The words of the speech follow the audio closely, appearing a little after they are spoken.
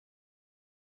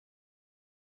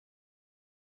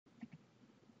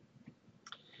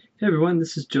Hey everyone,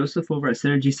 this is Joseph over at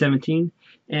Synergy17,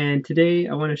 and today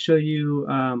I want to show you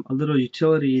a little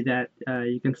utility that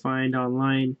you can find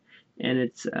online, and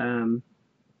it's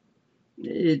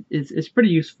pretty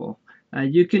useful.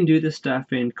 You can do this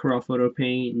stuff in Corel Photo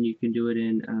Paint, and you can do it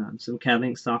in some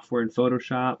CAD software in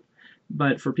Photoshop.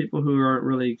 But for people who aren't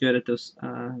really good at those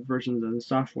versions of the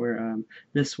software,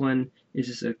 this one is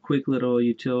just a quick little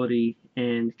utility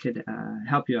and could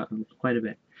help you out quite a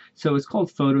bit. So it's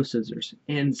called PhotoScissors,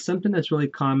 and something that's really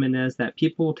common is that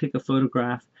people will take a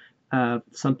photograph of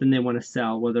something they want to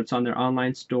sell, whether it's on their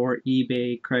online store,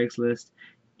 eBay, Craigslist,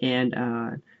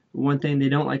 and one thing they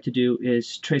don't like to do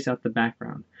is trace out the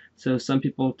background. So some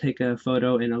people take a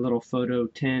photo in a little photo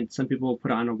tint, some people put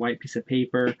it on a white piece of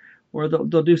paper, or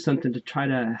they'll do something to try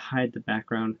to hide the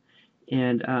background.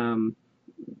 And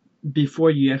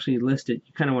before you actually list it,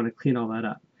 you kind of want to clean all that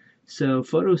up. So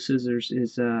PhotoScissors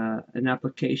is an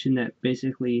application that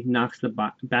basically knocks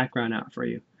the background out for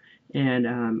you.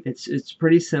 And it's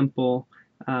pretty simple,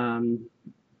 and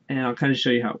I'll kind of show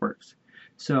you how it works.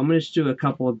 So I'm going to just do a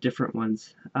couple of different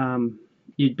ones.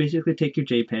 You basically take your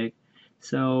JPEG.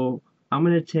 So I'm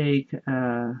going to take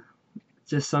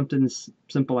just something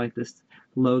simple like this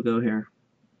logo here.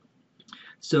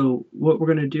 So what we're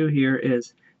going to do here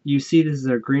is, you see this is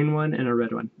a green one and a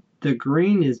red one. The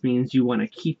green means you want to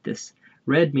keep this.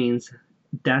 Red means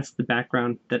that's the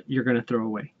background that you're going to throw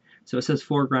away. So it says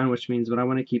foreground, which means what I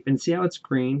want to keep. And see how it's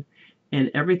green?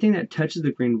 And everything that touches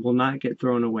the green will not get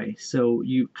thrown away. So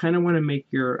you kind of want to make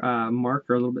your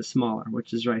marker a little bit smaller,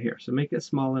 which is right here. So make it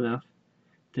small enough.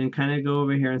 Then kind of go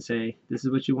over here and say, this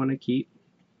is what you want to keep.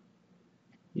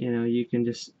 You know, you can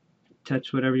just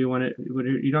touch whatever you want to.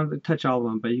 You don't have to touch all of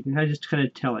them, but you can just kind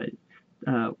of tell it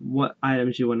what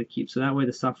items you want to keep. So that way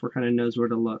the software kind of knows where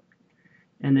to look.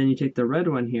 And then you take the red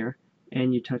one here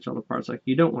and you touch all the parts like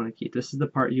you don't want to keep. This is the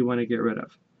part you want to get rid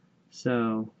of.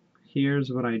 So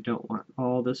here's what I don't want,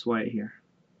 all this white here.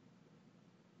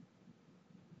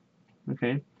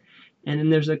 Okay, and then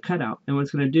there's a cutout, and what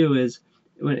it's going to do is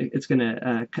it's going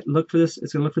to look for this.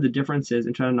 It's going to look for the differences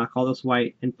and try to knock all this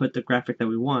white and put the graphic that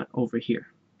we want over here.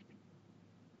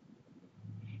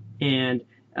 And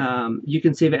you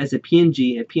can save it as a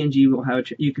PNG. A PNG will have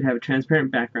you could have a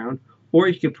transparent background, or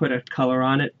you could put a color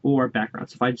on it or a background.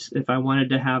 So if I wanted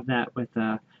to have that with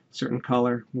a certain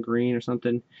color, green or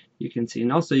something, you can see.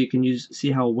 And also you can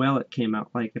see how well it came out.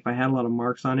 Like if I had a lot of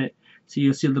marks on it, so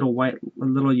you'll see a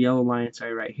little yellow line,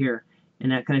 sorry, right here,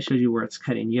 and that kind of shows you where it's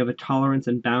cutting. You have a tolerance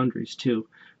and boundaries too.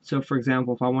 So for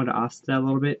example, if I wanted to offset that a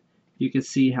little bit, you can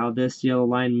see how this yellow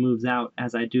line moves out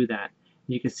as I do that.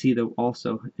 You can see that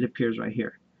also it appears right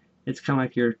here. It's kind of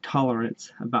like your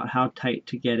tolerance about how tight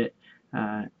to get it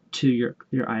to your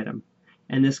item.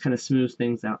 And this kind of smooths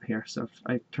things out here. So if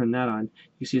I turn that on,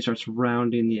 you see it starts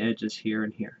rounding the edges here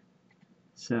and here.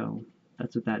 So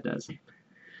that's what that does.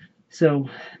 So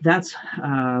that's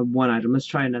one item. Let's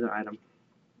try another item.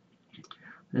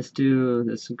 Let's do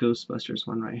this Ghostbusters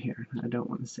one right here. I don't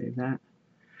want to save that.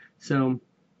 So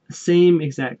same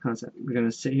exact concept. We're going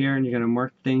to sit here and you're going to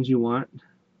mark things you want.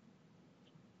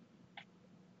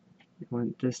 You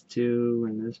want this too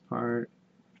and this part.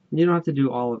 You don't have to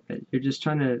do all of it. You're just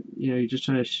trying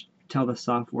to, tell the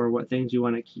software what things you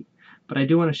want to keep. But I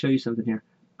do want to show you something here.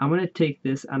 I'm going to take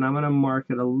this and I'm going to mark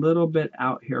it a little bit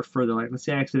out here further. Like let's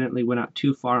say I accidentally went out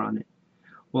too far on it.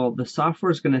 Well, the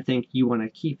software is going to think you want to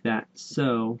keep that.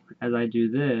 So as I do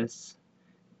this,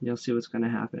 you'll see what's going to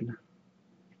happen.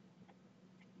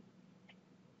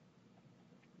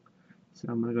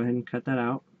 So I'm going to go ahead and cut that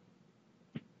out.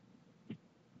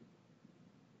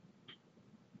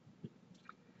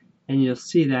 And you'll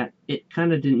see that it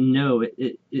kind of didn't know.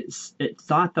 It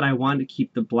thought that I wanted to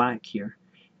keep the black here.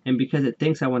 And because it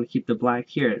thinks I want to keep the black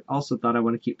here, it also thought I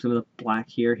want to keep some of the black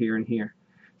here, here, and here.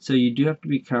 So you do have to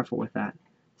be careful with that.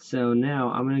 So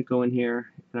now I'm going to go in here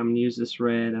and I'm going to use this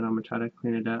red and I'm going to try to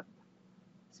clean it up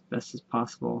as best as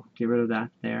possible. Get rid of that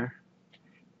there.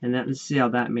 And let's see how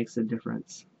that makes a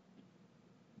difference.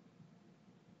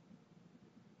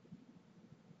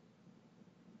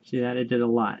 See that? It did a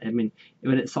lot. I mean,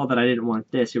 when it saw that I didn't want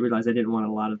this, it realized I didn't want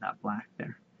a lot of that black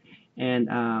there.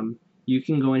 And you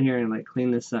can go in here and like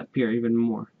clean this up here even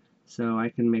more. So I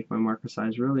can make my marker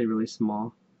size really, really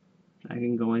small. I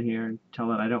can go in here and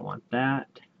tell it I don't want that.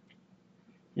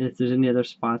 And if there's any other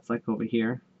spots like over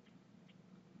here,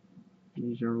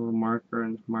 use your little marker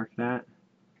and mark that.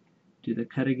 Do the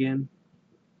cut again.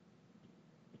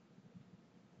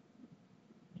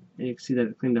 And you can see that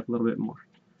it cleaned up a little bit more.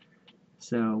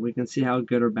 So we can see how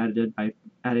good or bad it did by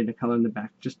adding a color in the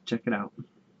back. Just check it out.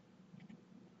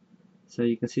 So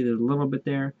you can see there's a little bit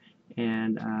there,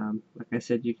 And like I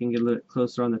said, you can get a little bit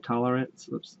closer on the tolerance.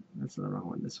 Oops, that's the wrong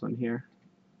one. This one here.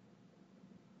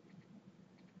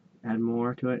 Add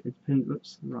more to it. It depends.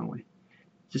 Oops, wrong way.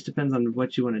 It just depends on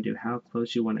what you want to do, how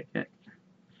close you want to get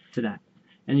to that.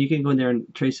 And you can go in there and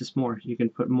trace this more. You can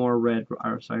put more red,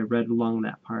 or sorry, red along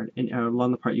that part, and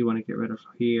along the part you want to get rid of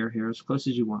here, as close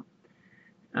as you want.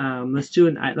 Let's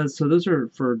do so those are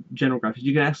for general graphics.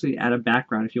 You can actually add a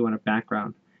background if you want a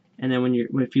background. And then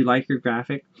if you like your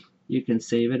graphic, you can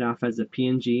save it off as a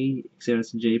PNG, save it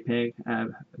as a JPEG, a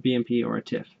BMP, or a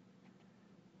TIFF.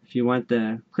 If you want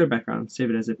the clear background, save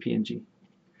it as a PNG.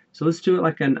 So let's do it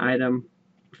like an item,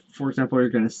 for example, you're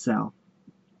going to sell.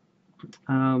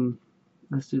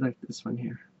 Let's do like this one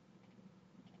here.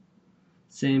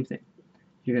 Same thing.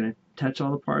 You're going to touch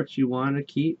all the parts you want to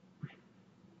keep.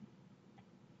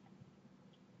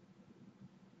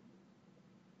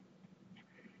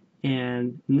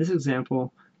 And in this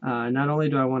example, not only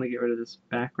do I want to get rid of this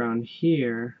background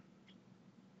here,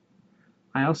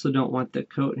 I also don't want the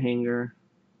coat hanger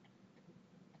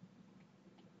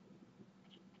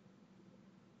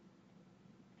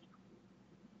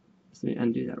let me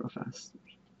undo that real fast.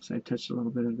 So I touched a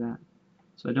little bit of that.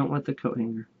 So I don't want the coat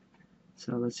hanger.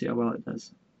 So let's see how well it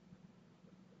does.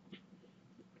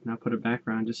 Now put a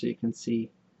background just so you can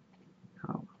see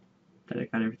how that I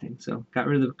got everything. So got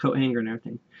rid of the coat hanger and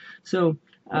everything. So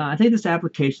I think this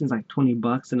application is like 20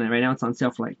 bucks, and right now it's on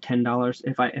sale for like $10.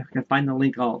 If I can find the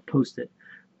link, I'll post it.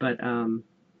 But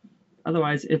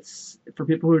otherwise, it's for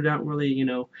people who don't really,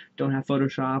 don't have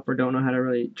Photoshop or don't know how to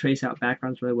really trace out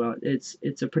backgrounds really well.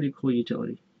 It's a pretty cool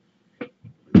utility.